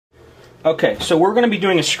Okay, so we're going to be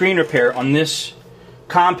doing a screen repair on this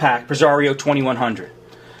compact Presario 2100.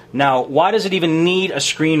 Now, why does it even need a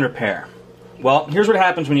screen repair? Well, here's what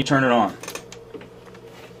happens when you turn it on.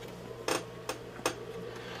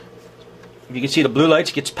 If you can see the blue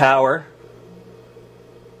lights, it gets power.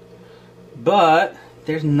 But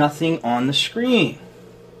there's nothing on the screen.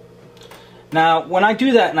 Now, when I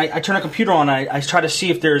do that and I turn a computer on, I try to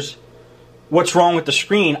see if there's what's wrong with the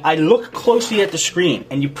screen. I look closely at the screen,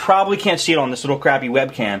 and you probably can't see it on this little crappy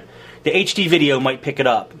webcam. The HD video might pick it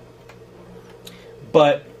up.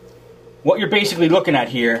 But what you're basically looking at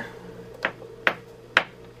here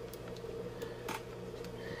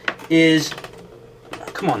is,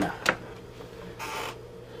 come on now,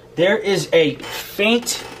 there is a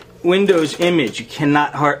faint Windows image. You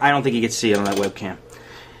cannot, I don't think you can see it on that webcam.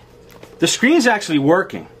 The screen's actually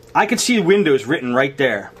working. I can see Windows written right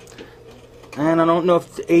there. And I don't know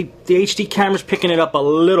if the HD camera's picking it up a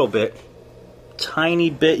little bit. Tiny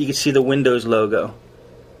bit. You can see the Windows logo.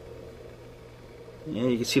 Yeah,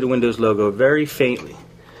 you can see the Windows logo very faintly.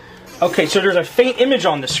 Okay, so there's a faint image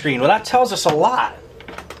on the screen. Well, that tells us a lot.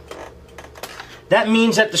 That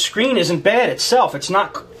means that the screen isn't bad itself. It's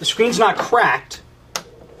not, the screen's not cracked.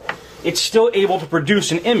 It's still able to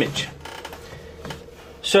produce an image.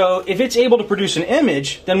 So if it's able to produce an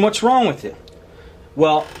image, then what's wrong with it?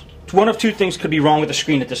 Well, one of two things could be wrong with the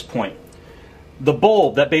screen at this point. The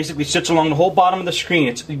bulb that basically sits along the whole bottom of the screen,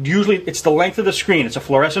 it's the length of the screen. It's a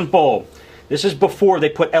fluorescent bulb. This is before they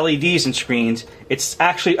put LEDs in screens. It's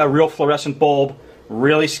actually a real fluorescent bulb,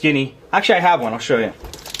 really skinny. Actually, I have one. I'll show you.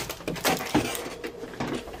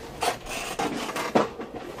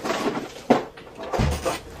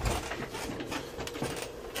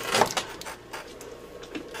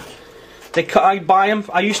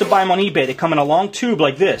 I used to buy them on eBay. They come in a long tube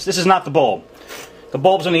like this. This is not the bulb. The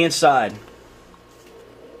bulb's on the inside.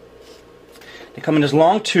 They come in this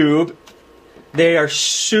long tube. They are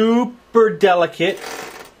super delicate.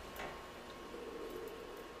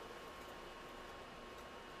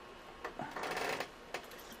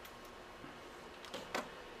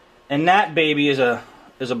 And that baby is a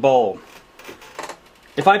bulb.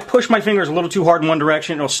 If I push my fingers a little too hard in one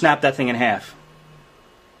direction, it'll snap that thing in half.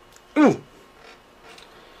 Ooh.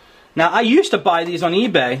 Now, I used to buy these on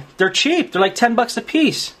eBay. They're cheap. They're like 10 bucks a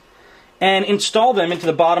piece. And install them into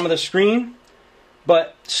the bottom of the screen.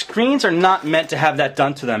 But screens are not meant to have that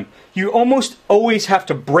done to them. You almost always have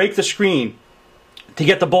to break the screen to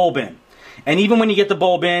get the bulb in. And even when you get the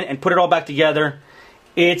bulb in and put it all back together,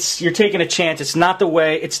 you're taking a chance. It's not the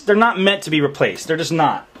way. They're not meant to be replaced. They're just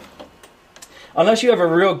not. Unless you have a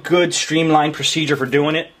real good streamlined procedure for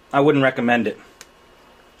doing it, I wouldn't recommend it.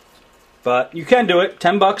 But you can do it.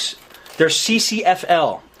 10 bucks. They're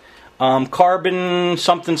CCFL. Carbon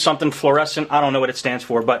something something fluorescent. I don't know what it stands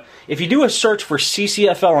for. But if you do a search for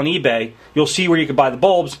CCFL on eBay, you'll see where you can buy the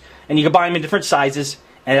bulbs. And you can buy them in different sizes.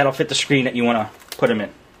 And that'll fit the screen that you want to put them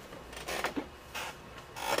in.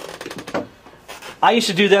 I used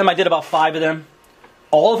to do them. I did about 5 of them.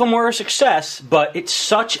 All of them were a success. But it's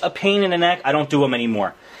such a pain in the neck, I don't do them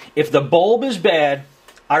anymore. If the bulb is bad,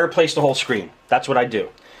 I replace the whole screen. That's what I do.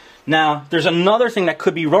 Now, there's another thing that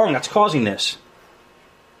could be wrong that's causing this.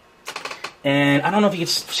 And I don't know if you can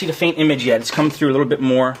see the faint image yet. It's coming through a little bit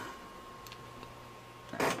more.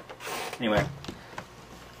 Anyway,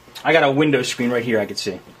 I got a Windows screen right here I can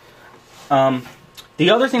see. The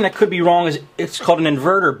other thing that could be wrong is it's called an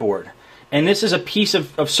inverter board. And this is a piece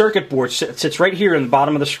of circuit board that sits right here in the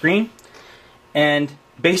bottom of the screen. And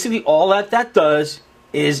basically all that does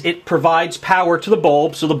is it provides power to the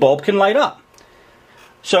bulb so the bulb can light up.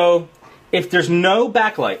 So, if there's no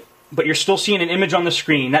backlight, but you're still seeing an image on the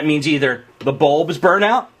screen, that means either the bulb is burnt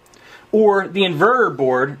out, or the inverter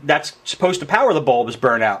board that's supposed to power the bulb is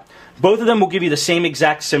burnt out. Both of them will give you the same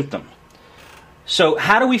exact symptom. So,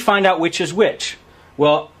 how do we find out which is which?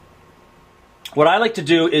 Well, what I like to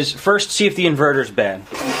do is first see if the inverter's bad.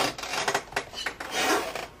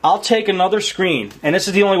 I'll take another screen, and this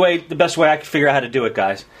is the best way I can figure out how to do it,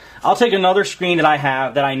 guys. I'll take another screen that I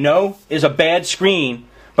have that I know is a bad screen,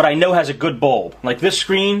 but I know has a good bulb. Like this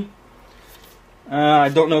screen, I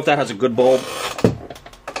don't know if that has a good bulb.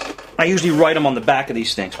 I usually write them on the back of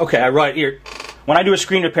these things. Okay, I write here. When I do a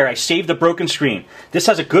screen repair, I save the broken screen. This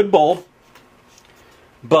has a good bulb,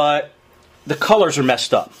 but the colors are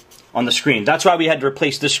messed up on the screen. That's why we had to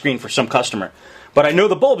replace this screen for some customer. But I know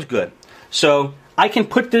the bulb's good. So I can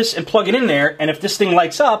put this and plug it in there, and if this thing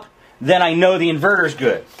lights up, then I know the inverter's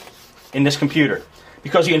good in this computer.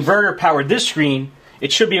 Because the inverter powered this screen,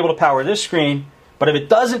 it should be able to power this screen, but if it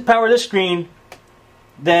doesn't power this screen,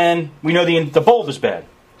 then we know the bulb is bad.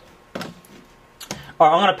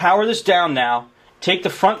 Alright, I'm going to power this down now, take the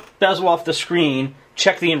front bezel off the screen,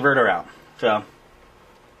 check the inverter out. So,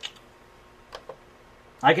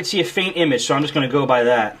 I can see a faint image, so I'm just going to go by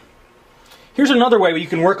that. Here's another way where you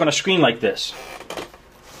can work on a screen like this.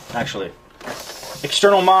 Actually,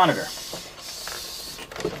 external monitor.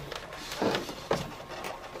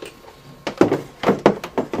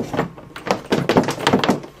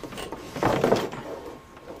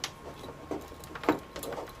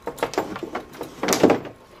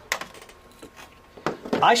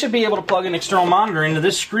 I should be able to plug an external monitor into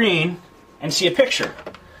this screen and see a picture.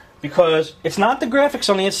 Because it's not the graphics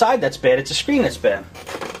on the inside that's bad, it's the screen that's bad.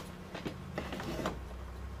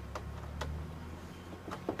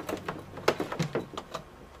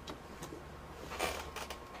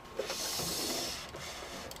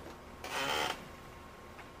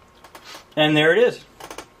 And there it is.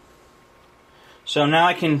 So now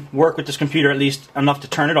I can work with this computer at least enough to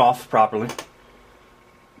turn it off properly.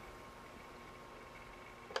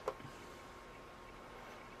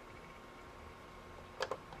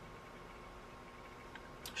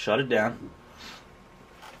 Shut it down.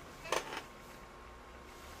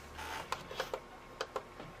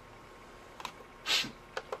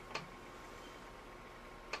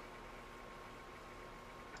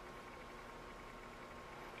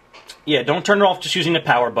 Yeah, don't turn it off just using the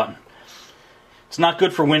power button. It's not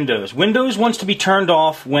good for Windows. Windows wants to be turned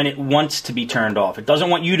off when it wants to be turned off. It doesn't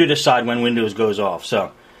want you to decide when Windows goes off.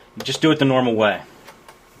 So, just do it the normal way.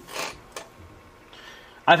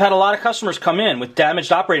 I've had a lot of customers come in with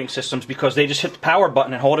damaged operating systems because they just hit the power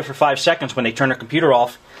button and hold it for 5 seconds when they turn their computer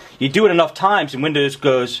off. You do it enough times and Windows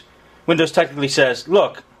technically says,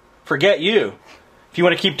 look, forget you. If you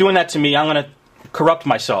want to keep doing that to me, I'm going to corrupt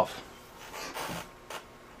myself.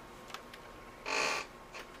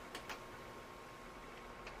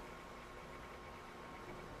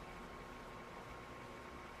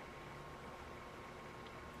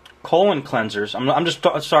 Colon cleansers. I'm just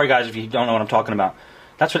sorry guys if you don't know what I'm talking about.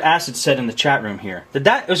 That's what Acid said in the chat room here.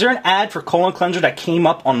 Was there an ad for colon cleanser that came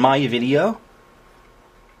up on my video?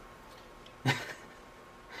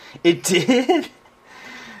 It did?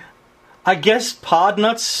 I guess pod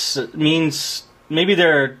nuts means, maybe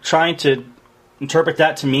they're trying to interpret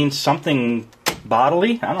that to mean something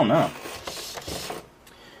bodily? I don't know.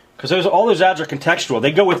 Because all those ads are contextual.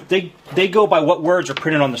 They go by what words are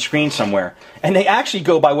printed on the screen somewhere. And they actually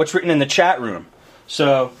go by what's written in the chat room.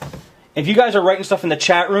 So, if you guys are writing stuff in the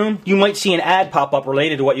chat room, you might see an ad pop up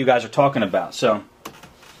related to what you guys are talking about. So,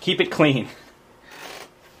 keep it clean.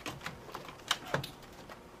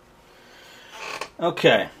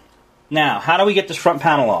 Okay. Now, how do we get this front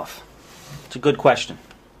panel off? It's a good question.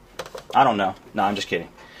 I don't know. No, I'm just kidding.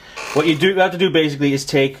 What you have to do basically is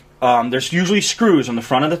take, there's usually screws on the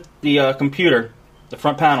front of the computer, the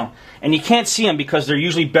front panel, and you can't see them because they're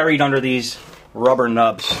usually buried under these rubber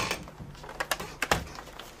nubs.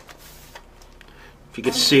 If you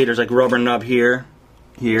can see, there's like rubber nub here,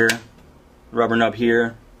 here, rubber nub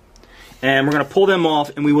here. And we're going to pull them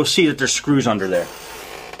off and we will see that there's screws under there.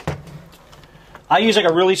 I use like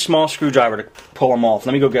a really small screwdriver to pull them off.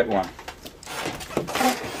 Let me go get one.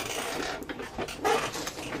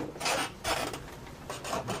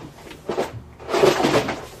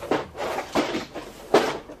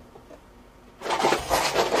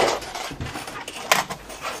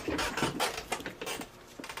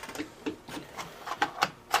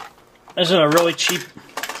 This is a really cheap,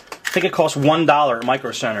 I think it costs $1 at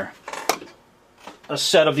Micro Center. A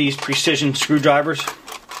set of these precision screwdrivers.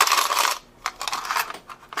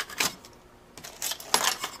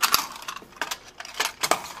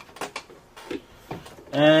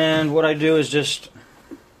 And what I do is just,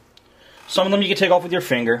 some of them you can take off with your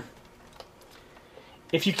finger.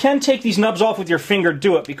 If you can take these nubs off with your finger,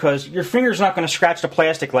 do it, because your finger's not going to scratch the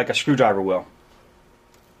plastic like a screwdriver will.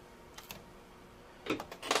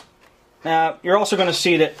 Now, you're also going to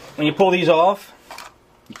see that when you pull these off,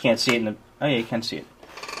 you can't see it in the, oh yeah, you can see it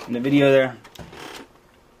in the video there.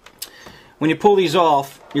 When you pull these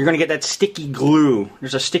off, you're going to get that sticky glue.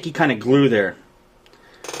 There's a sticky kind of glue there.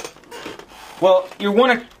 Well,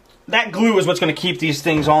 that glue is what's going to keep these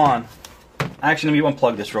things on. Actually, let me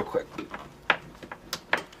unplug this real quick.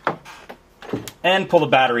 And pull the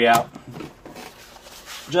battery out.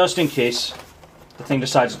 Just in case the thing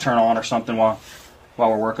decides to turn on or something while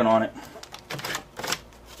we're working on it.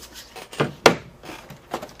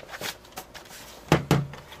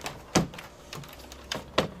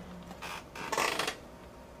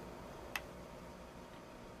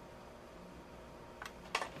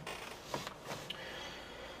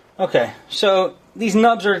 Okay, so these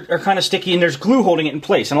nubs are kind of sticky and there's glue holding it in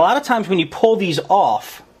place. And a lot of times when you pull these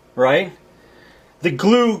off, right, the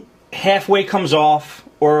glue halfway comes off,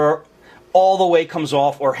 or all the way comes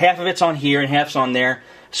off, or half of it's on here and half's on there.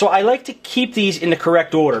 So I like to keep these in the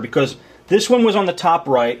correct order, because this one was on the top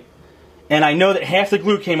right, and I know that half the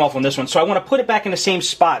glue came off on this one, so I want to put it back in the same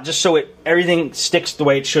spot just so everything sticks the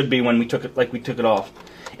way it should be when we took it off.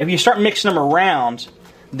 If you start mixing them around,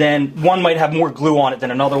 then one might have more glue on it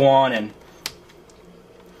than another one, and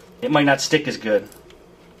it might not stick as good.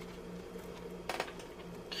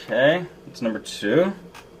 Okay, that's number 2.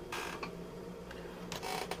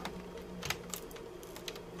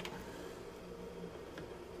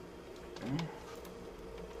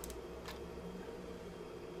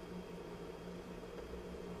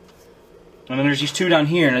 And then there's these 2 down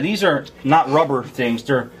here. Now these are not rubber things,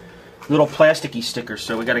 they're little plasticky stickers,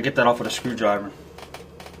 so we got to get that off with a screwdriver.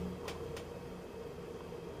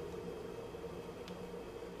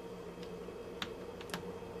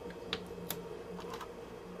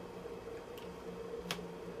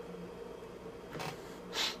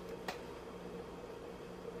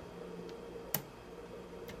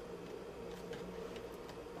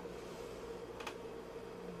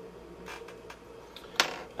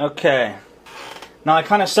 Okay. Now I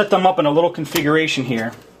kind of set them up in a little configuration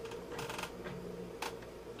here.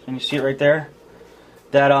 Can you see it right there?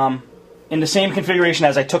 That in the same configuration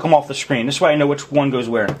as I took them off the screen. This way I know which one goes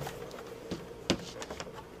where.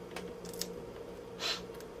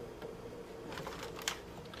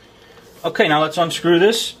 Okay, now let's unscrew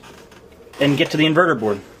this and get to the inverter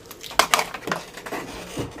board.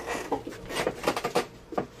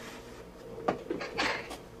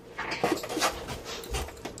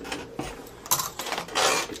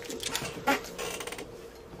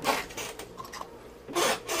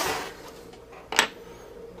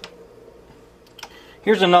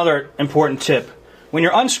 Here's another important tip. When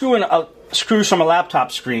you're unscrewing screws from a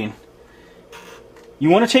laptop screen, you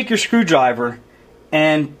want to take your screwdriver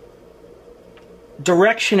and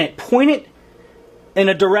point it in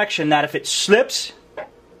a direction that if it slips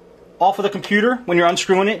off of the computer when you're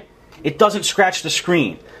unscrewing it, it doesn't scratch the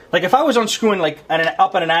screen. Like if I was unscrewing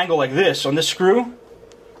up at an angle like this on this screw,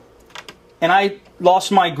 and I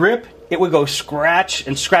lost my grip, it would go scratch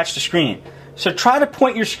the screen. So try to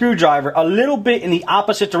point your screwdriver a little bit in the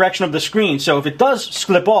opposite direction of the screen, so if it does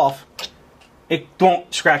slip off, it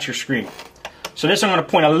won't scratch your screen. So this I'm going to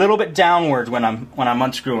point a little bit downwards when I'm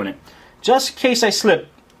unscrewing it. Just in case I slip,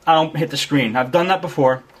 I don't hit the screen. I've done that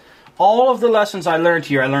before. All of the lessons I learned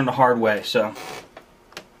here, I learned the hard way. So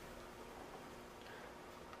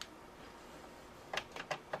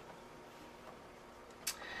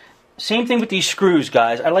same thing with these screws,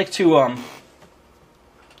 guys. I like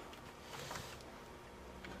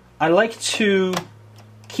to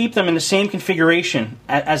keep them in the same configuration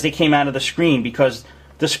as they came out of the screen, because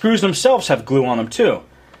the screws themselves have glue on them too.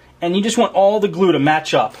 And you just want all the glue to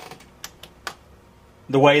match up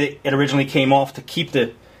the way that it originally came off to keep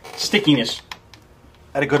the stickiness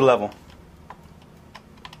at a good level.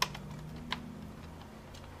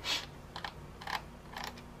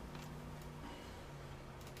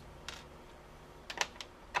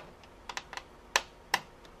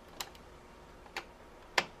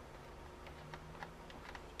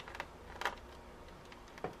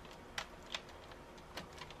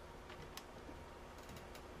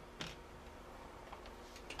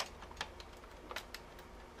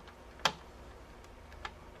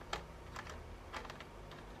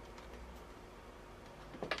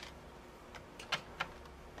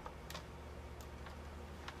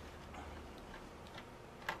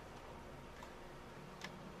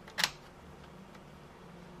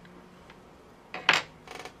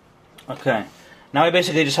 Okay, now I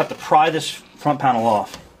basically just have to pry this front panel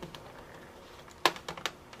off.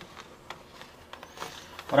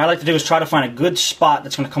 What I like to do is try to find a good spot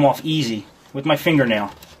that's going to come off easy with my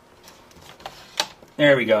fingernail.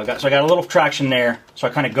 There we go. So I got a little traction there, so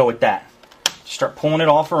I kind of go with that. Start pulling it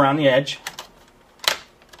off around the edge.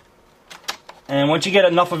 And once you get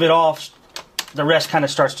enough of it off, the rest kind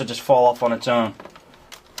of starts to just fall off on its own.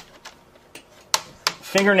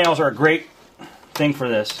 Fingernails are a great thing for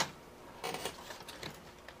this.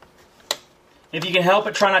 If you can help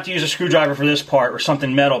it, try not to use a screwdriver for this part or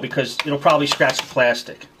something metal, because it'll probably scratch the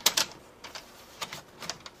plastic.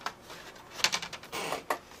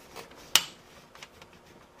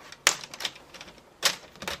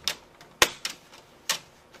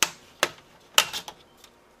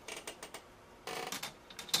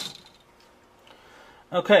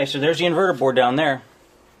 Okay, so there's the inverter board down there.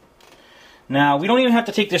 Now, we don't even have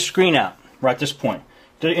to take this screen out right at this point.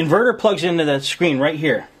 The inverter plugs into the screen right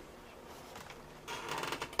here.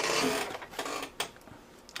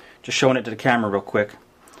 Just showing it to the camera real quick.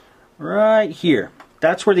 right here.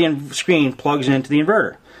 That's where the screen plugs into the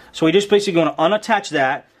inverter. So we just basically going to unattach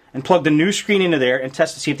that and plug the new screen into there and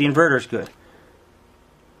test to see if the inverter is good.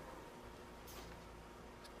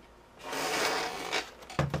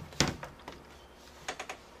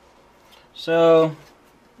 So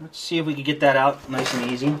let's see if we can get that out nice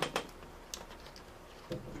and easy.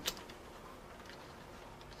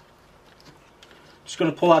 Just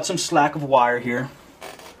going to pull out some slack of wire here.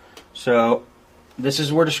 So this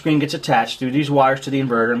is where the screen gets attached through these wires to the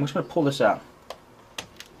inverter. I'm just going to pull this out.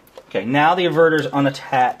 Okay, now the inverter is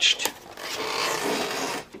unattached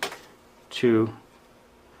to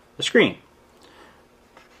the screen.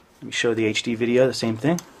 Let me show the HD video, the same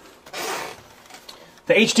thing.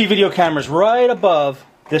 The HD video camera is right above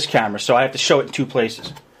this camera, so I have to show it in two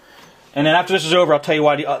places. And then after this is over, I'll tell you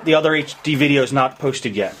why the other HD video is not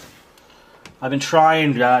posted yet. I've been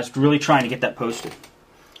trying, guys, really trying to get that posted.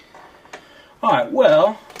 Alright,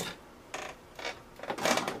 well,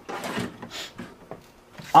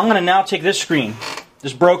 I'm going to now take this screen,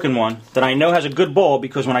 this broken one, that I know has a good bulb,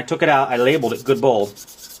 because when I took it out, I labeled it good bulb.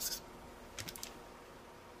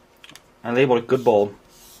 I labeled it good bulb.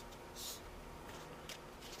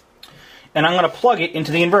 And I'm going to plug it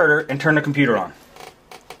into the inverter and turn the computer on.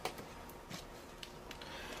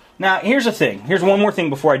 Now, here's the thing. Here's one more thing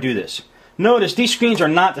before I do this. Notice these screens are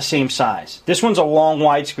not the same size. This one's a long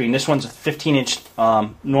wide screen. This one's a 15-inch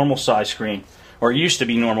normal size screen, or it used to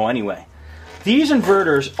be normal anyway. These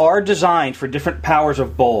inverters are designed for different powers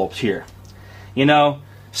of bulbs here. You know,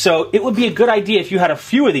 so it would be a good idea if you had a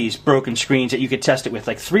few of these broken screens that you could test it with,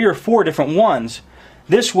 like 3 or 4 different ones.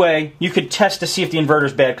 This way, you could test to see if the inverter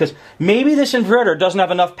is bad, because maybe this inverter doesn't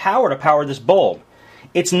have enough power to power this bulb.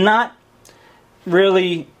 It's not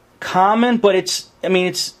really common, but it's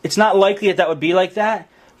not likely that would be like that,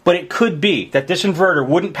 but it could be that this inverter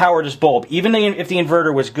wouldn't power this bulb, even if the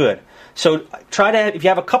inverter was good. So try to, if you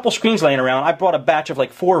have a couple screens laying around, I brought a batch of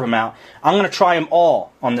like 4 of them out. I'm going to try them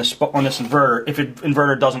all on this inverter if the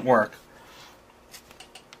inverter doesn't work.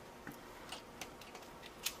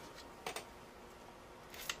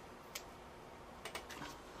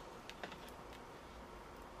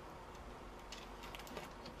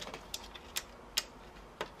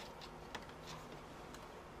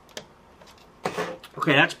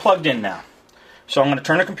 Okay, that's plugged in now. So I'm going to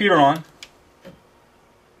turn the computer on.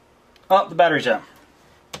 Oh, the battery's out.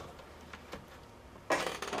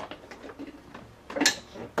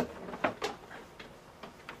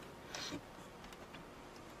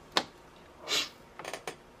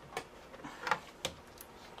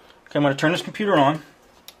 Okay, I'm going to turn this computer on.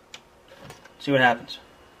 See what happens.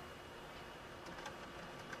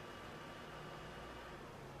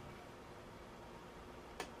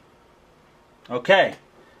 Okay.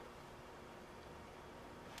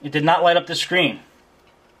 It did not light up the screen.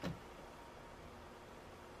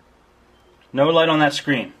 No light on that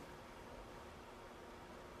screen.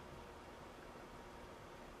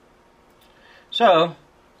 So,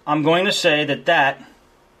 I'm going to say that that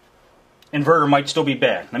inverter might still be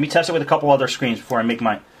bad. Let me test it with a couple other screens before I make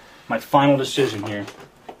my final decision here.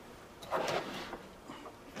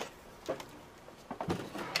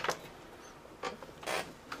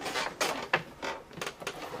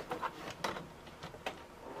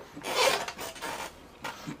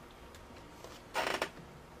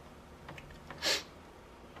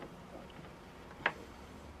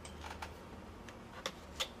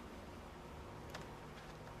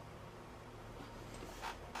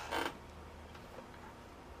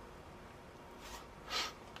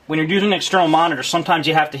 When you're using an external monitor, sometimes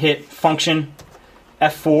you have to hit function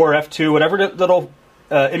F4, F2, whatever the little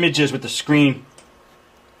image is with the screen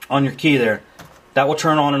on your key there. That will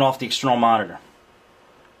turn on and off the external monitor.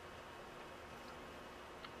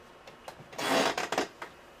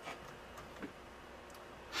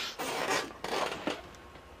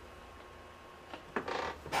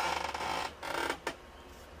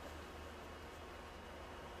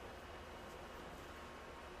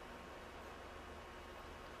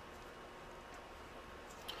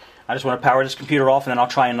 I just want to power this computer off and then I'll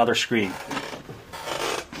try another screen.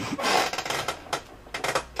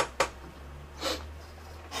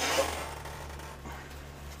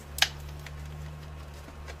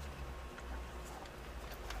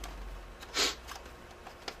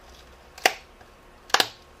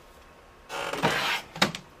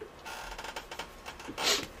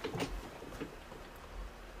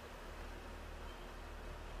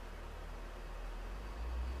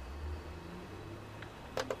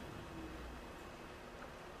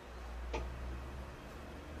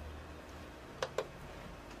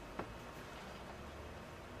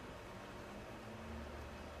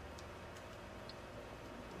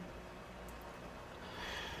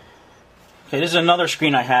 Okay, this is another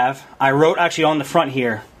screen I have. I wrote actually on the front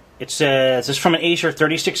here. It says, this is from an Acer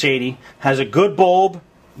 3680. Has a good bulb,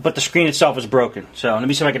 but the screen itself is broken. So let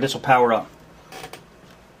me see if I can, this will power up.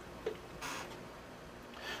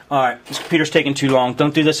 Alright, this computer's taking too long.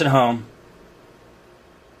 Don't do this at home.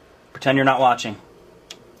 Pretend you're not watching.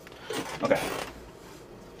 Okay.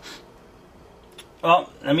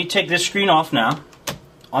 Well, let me take this screen off now.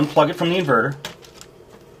 Unplug it from the inverter.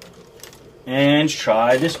 And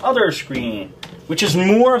try this other screen, which is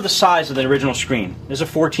more of the size of the original screen. This is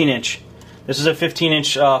a 14-inch. This is a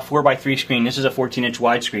 15-inch 4x3 screen. This is a 14-inch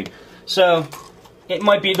widescreen. So it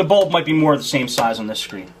might be, the bulb might be more of the same size on this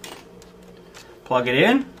screen. Plug it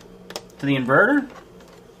in to the inverter.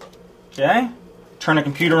 Okay. Turn the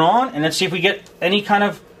computer on, and let's see if we get any kind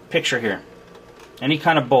of picture here. Any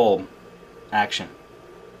kind of bulb action.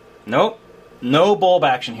 Nope. No bulb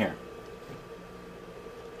action here.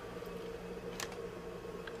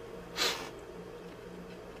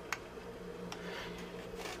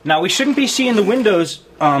 Now, we shouldn't be seeing the windows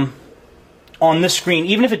on this screen,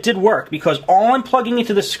 even if it did work, because all I'm plugging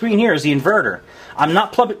into the screen here is the inverter. I'm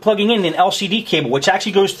not plugging in an LCD cable, which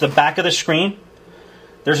actually goes to the back of the screen.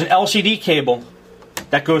 There's an LCD cable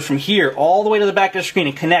that goes from here all the way to the back of the screen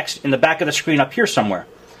and connects in the back of the screen up here somewhere.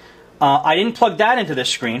 I didn't plug that into this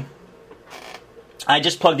screen. I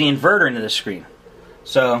just plugged the inverter into this screen.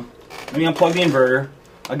 So, let me unplug the inverter.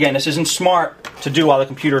 Again, this isn't smart to do while the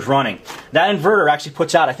computer's running. That inverter actually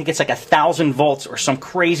puts out, I think it's like 1,000 volts or some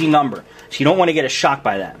crazy number. So you don't want to get a shock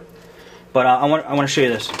by that. But I want to show you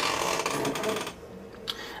this.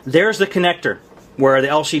 There's the connector where the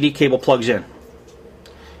LCD cable plugs in.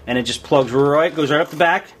 And it just plugs right, goes right up the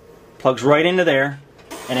back, plugs right into there,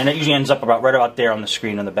 and then it usually ends up right about there on the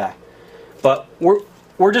screen on the back. But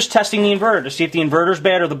we're just testing the inverter to see if the inverter's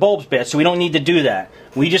bad or the bulb's bad, so we don't need to do that.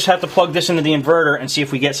 We just have to plug this into the inverter and see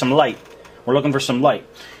if we get some light. We're looking for some light.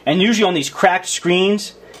 And usually on these cracked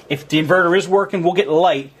screens, if the inverter is working, we'll get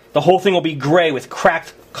light. The whole thing will be gray with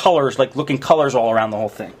cracked colors, like looking colors all around the whole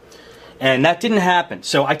thing. And that didn't happen.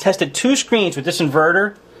 So I tested 2 screens with this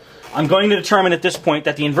inverter. I'm going to determine at this point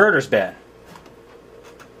that the inverter's bad.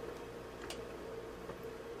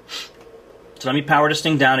 So let me power this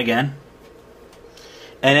thing down again.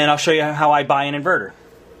 And then I'll show you how I buy an inverter.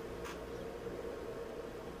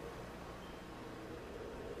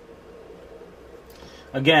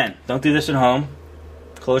 Again, don't do this at home.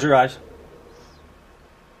 Close your eyes.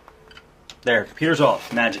 There, computer's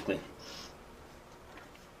off, magically.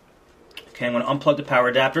 Okay, I'm going to unplug the power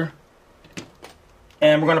adapter.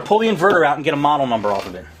 And we're going to pull the inverter out and get a model number off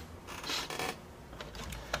of it.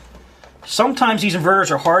 Sometimes these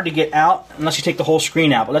inverters are hard to get out unless you take the whole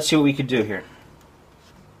screen out, but let's see what we could do here.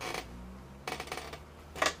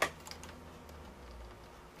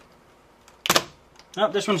 Oh,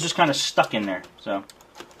 this one's just kind of stuck in there, so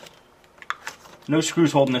no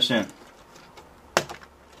screws holding this in.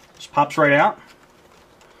 Just pops right out.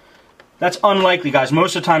 That's unlikely, guys.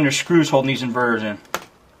 Most of the time there's screws holding these inverters in.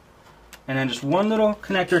 And then just one little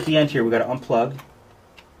connector at the end here we got to unplug.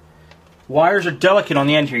 Wires are delicate on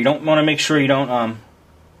the end here. You don't want to make sure you don't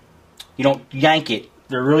yank it.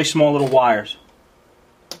 They're really small little wires.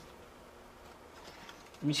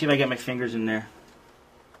 Let me see if I get my fingers in there.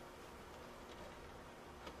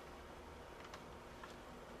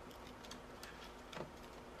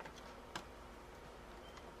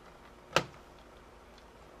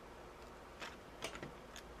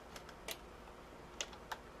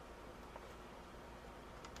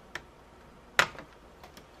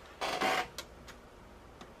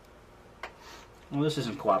 Well, this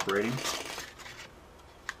isn't cooperating.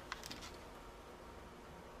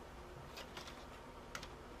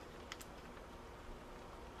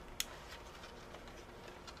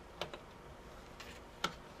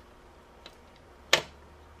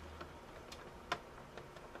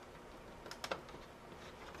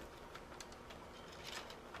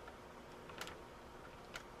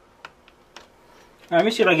 All right, let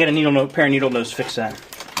me see if I can get a needle nose, pair of needle nose to fix that.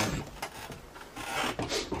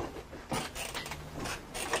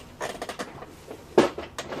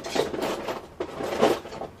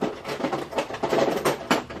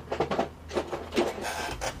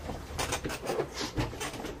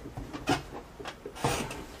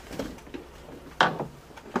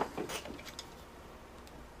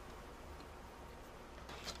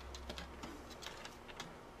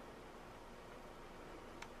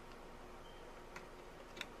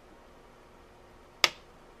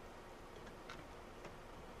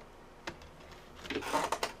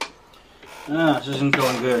 Ah, this isn't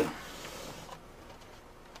going good.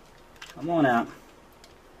 Come on out.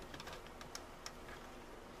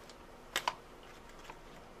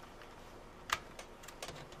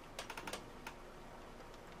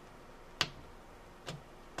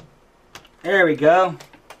 There we go.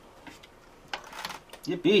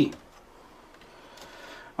 Yippee.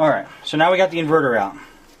 Alright, so now we got the inverter out.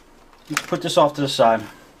 Let's put this off to the side.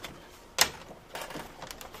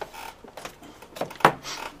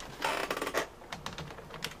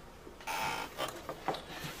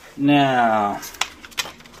 Now,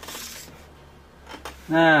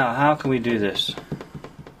 how can we do this?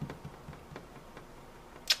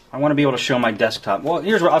 I want to be able to show my desktop. Well,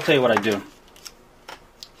 here's what I'll tell you what I do.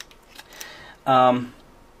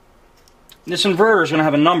 This inverter is going to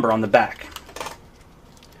have a number on the back.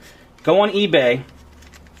 Go on eBay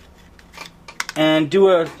and do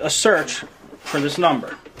a search for this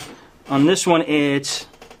number. On this one, it's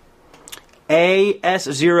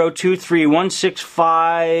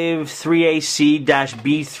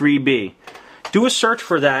AS023165-3AC-B3B. Do a search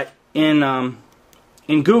for that in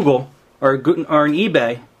Google or in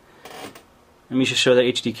eBay. Let me just show that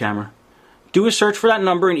HD camera. Do a search for that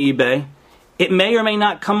number in eBay. It may or may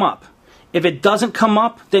not come up. If it doesn't come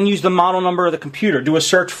up, then use the model number of the computer. Do a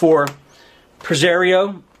search for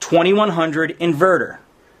Presario 2100 inverter.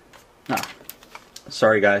 No.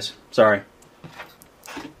 Sorry guys. Sorry.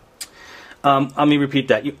 Let me repeat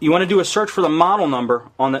that. You want to do a search for the model number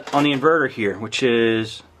on the inverter here, which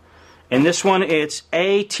is, in this one it's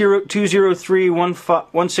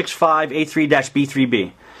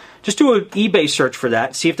A2031658-3-B3B. Just do an eBay search for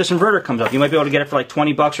that. See if this inverter comes up. You might be able to get it for like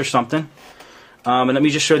 20 bucks or something. And let me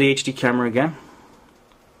just show the HD camera again.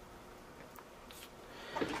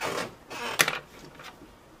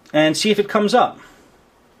 And see if it comes up.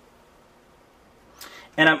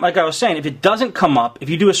 And like I was saying, if it doesn't come up, if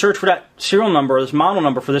you do a search for that serial number or this model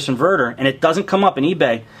number for this inverter, and it doesn't come up in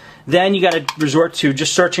eBay, then you got to resort to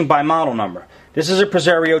just searching by model number. This is a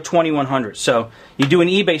Presario 2100. So you do an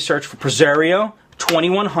eBay search for Presario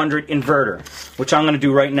 2100 inverter, which I'm going to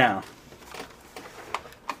do right now.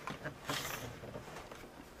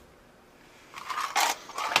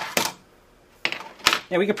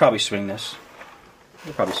 Yeah, we could probably swing this.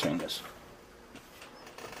 We'll probably swing this.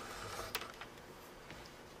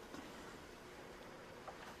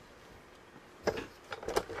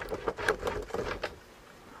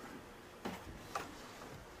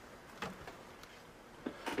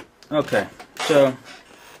 Okay, so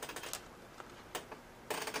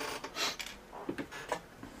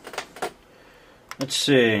let's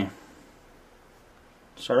see.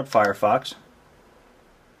 Start up Firefox.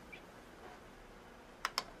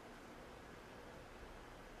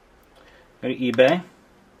 Go to eBay.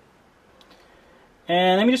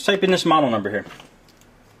 And let me just type in this model number here.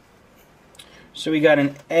 So we got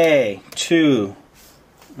an A2,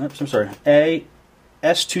 oops, I'm sorry,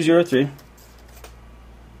 AS203.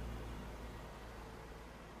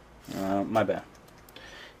 My bad.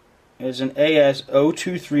 It's an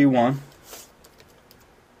AS0231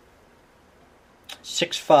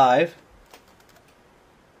 65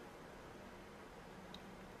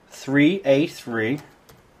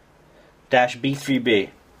 3A3-B3B.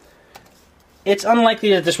 It's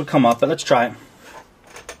unlikely that this would come up, but let's try it.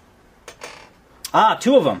 Ah,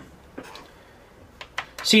 two of them.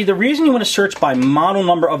 See, the reason you want to search by model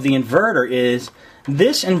number of the inverter is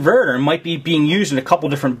this inverter might be being used in a couple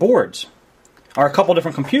different boards or a couple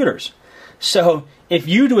different computers. So if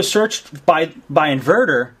you do a search by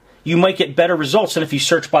inverter, you might get better results than if you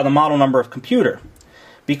search by the model number of computer,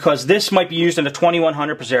 because this might be used in a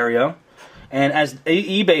 2100 Presario, and as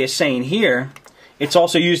eBay is saying here, it's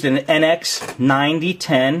also used in an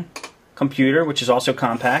NX9010 computer, which is also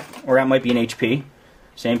compact, or that might be an HP,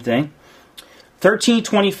 same thing.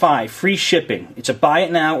 $13.25 free shipping. It's a buy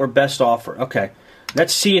it now or best offer. Okay,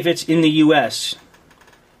 let's see if it's in the US.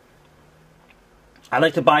 I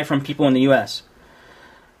like to buy from people in the US.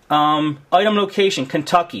 Item location,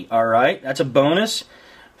 Kentucky. Alright, that's a bonus.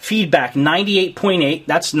 Feedback, 98.8.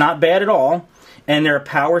 That's not bad at all. And they're a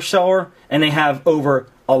power seller, and they have over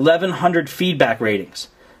 1,100 feedback ratings.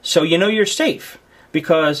 So you know you're safe,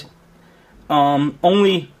 because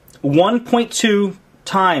only 1.2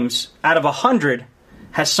 times out of 100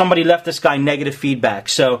 has somebody left this guy negative feedback.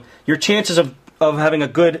 So your chances of having a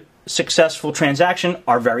good, successful transaction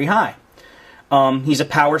are very high. He's a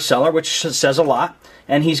power seller, which says a lot,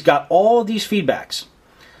 and he's got all these feedbacks.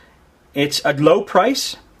 It's a low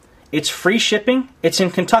price, it's free shipping, it's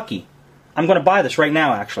in Kentucky. I'm going to buy this right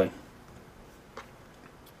now, actually.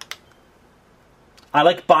 I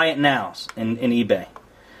like buy it nows in eBay.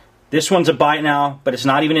 This one's a buy it now, but it's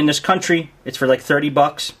not even in this country. It's for like 30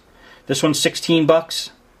 bucks. This one's 16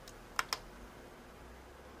 bucks.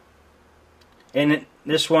 And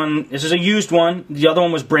this is a used one. The other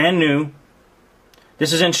one was brand new.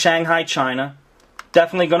 This is in Shanghai, China.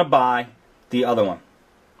 Definitely going to buy the other one.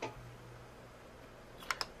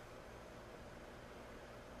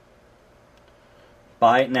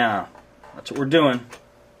 Buy it now. That's what we're doing.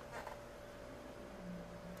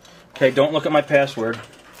 Okay, don't look at my password.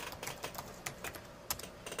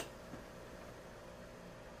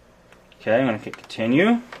 Okay, I'm going to hit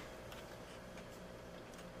continue.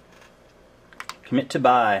 Commit to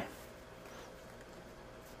buy.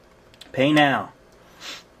 Pay now.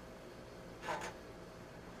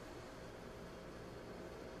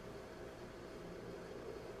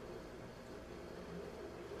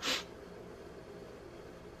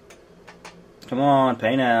 Come on,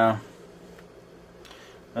 pay now.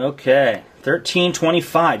 Okay,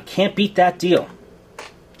 $13.25. Can't beat that deal.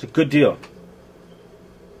 It's a good deal.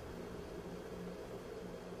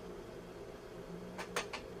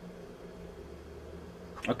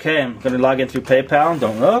 Okay, I'm going to log in through PayPal.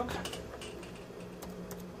 Don't look.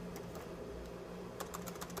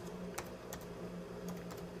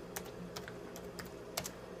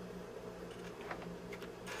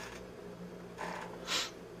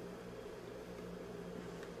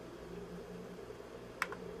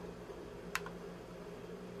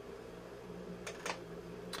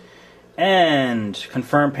 And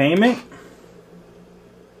confirm payment.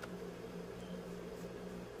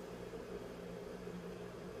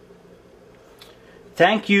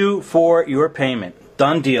 Thank you for your payment.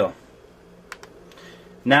 Done deal.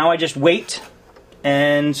 Now I just wait,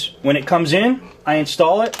 and when it comes in, I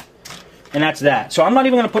install it, and that's that. So I'm not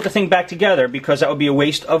even going to put the thing back together because that would be a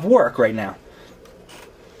waste of work right now.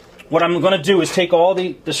 What I'm going to do is take all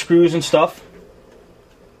the screws and stuff.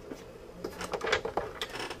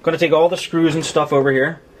 I'm going to take all the screws and stuff over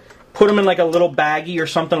here, put them in like a little baggie or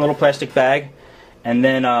something, a little plastic bag, and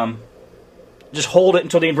then just hold it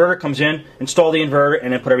until the inverter comes in, install the inverter,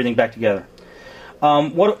 and then put everything back together.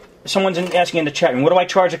 Someone's asking in the chat room, what do I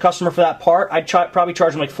charge a customer for that part? I'd probably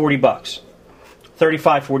charge them like 40 bucks.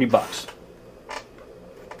 35, 40 bucks.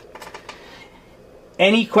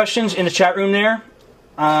 Any questions in the chat room there?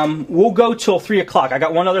 We'll go till 3 o'clock. I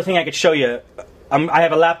got one other thing I could show you. I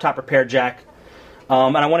have a laptop repair jack.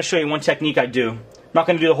 And I want to show you one technique I do. I'm not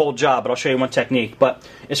going to do the whole job, but I'll show you one technique. But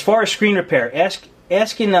as far as screen repair, ask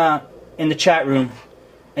in the chat room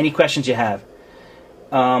any questions you have.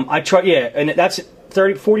 And that's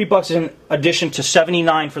 40 bucks in addition to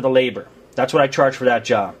 79 for the labor. That's what I charge for that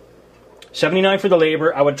job. 79 for the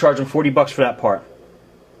labor. I would charge them 40 bucks for that part.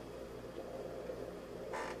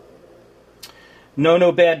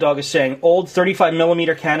 No Bad Dog is saying old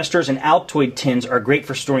 35mm canisters and Altoid tins are great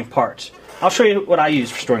for storing parts. I'll show you what I use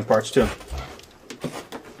for storing parts too.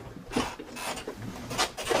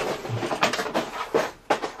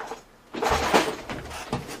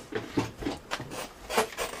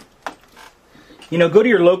 You know, go to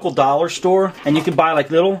your local dollar store and you can buy like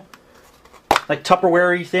little, like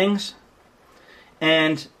Tupperware-y things.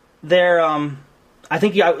 And they're, I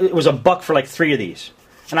think it was $1 for like 3 of these.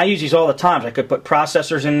 And I use these all the time. I could put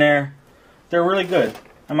processors in there. They're really good.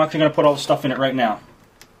 I'm actually going to put all the stuff in it right now.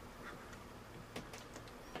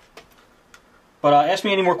 But ask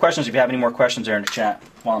me any more questions if you have any more questions there in the chat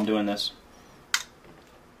while I'm doing this.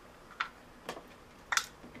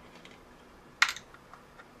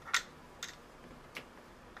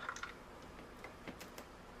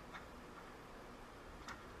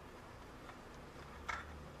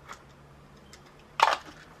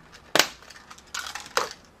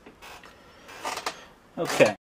 Okay.